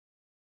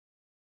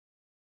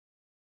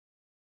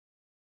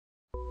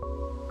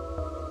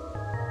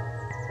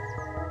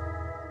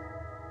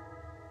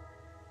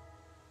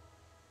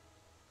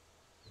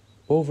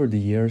Over the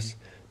years,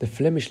 the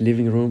Flemish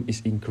living room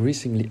is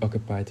increasingly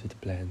occupied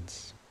with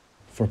plants.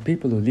 For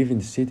people who live in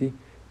the city,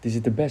 this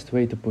is the best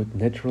way to put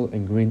natural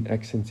and green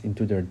accents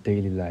into their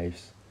daily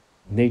lives.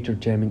 Nature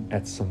jamming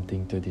adds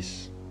something to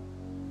this.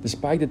 The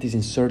spike that is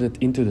inserted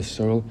into the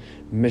soil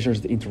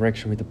measures the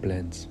interaction with the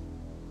plants.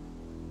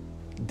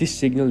 This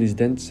signal is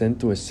then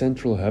sent to a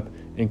central hub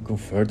and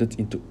converted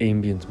into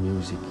ambient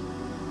music.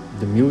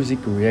 The music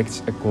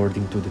reacts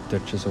according to the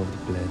touches of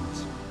the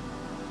plants.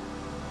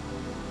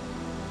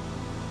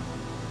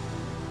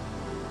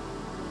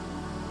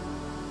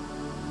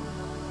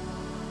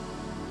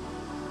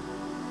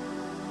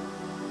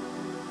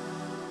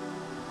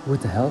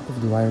 With the help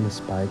of the wireless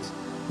spikes,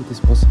 it is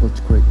possible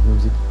to create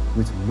music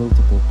with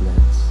multiple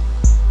plants.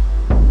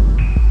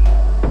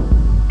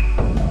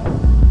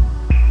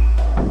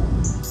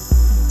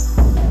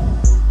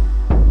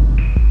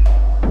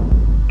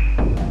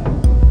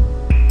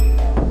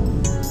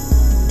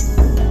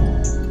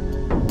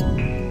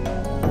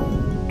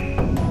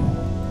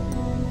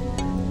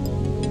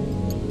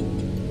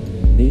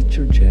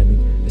 Nature jamming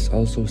is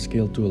also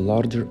scaled to a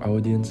larger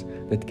audience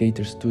that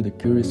caters to the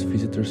curious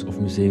visitors of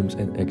museums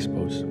and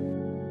expos.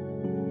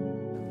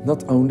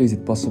 Not only is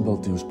it possible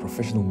to use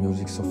professional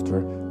music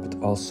software,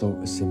 but also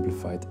a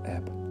simplified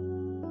app.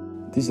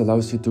 This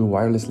allows you to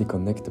wirelessly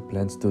connect the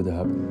plants to the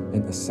hub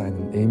and assign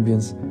them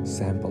ambience,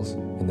 samples,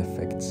 and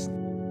effects.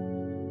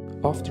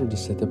 After the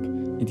setup,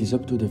 it is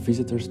up to the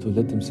visitors to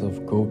let themselves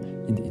go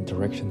in the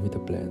interaction with the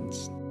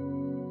plants.